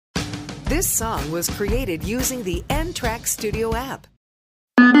This song was created using the N-Track Studio app.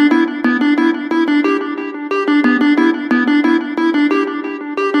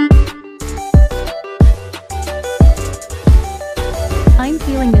 I'm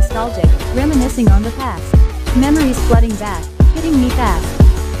feeling nostalgic, reminiscing on the past. Memories flooding back, hitting me fast.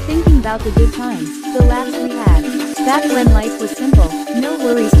 Thinking about the good times, the laughs we had. Back when life was simple, no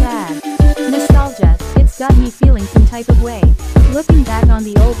worries to add. Nostalgia, it's got me feeling some type of way. Looking back on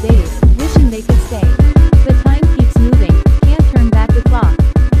the old days, wishing they could stay. The time keeps moving, can't turn back the clock.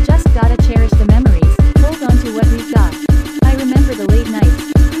 Just gotta cherish the memories, hold on to what we've got. I remember the late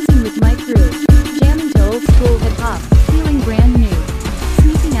nights, cruising with my crew. Jamming to old school hip-hop, feeling brand new.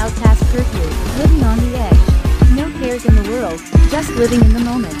 Sneaking out past curfew, living on the edge. No cares in the world, just living in the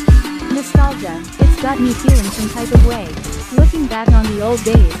moment. Nostalgia, it's got me feeling some type of way. Looking back on the old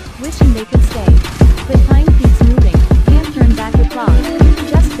days, wishing they could stay. The time keeps moving, can't turn back the clock.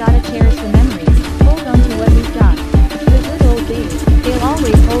 Just gotta cherish the memories, hold on to what we've got. The good old days, they'll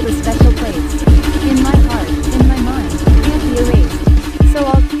always hold a special place. In my heart, in my mind, can't be erased. So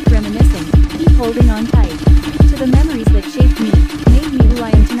I'll keep reminiscing, keep holding on tight. To the memories that shaped me, made me who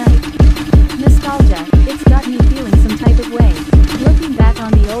I am tonight. Nostalgia, it's got me feeling some type of way. Looking back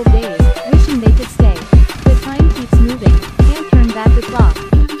on the old days, wishing they could stay. The time keeps moving, can't turn back the clock.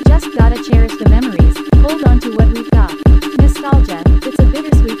 Just gotta cherish the memories, hold on to what we've got. Nostalgia, it's a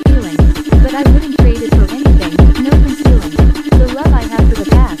bittersweet feeling, but I wouldn't trade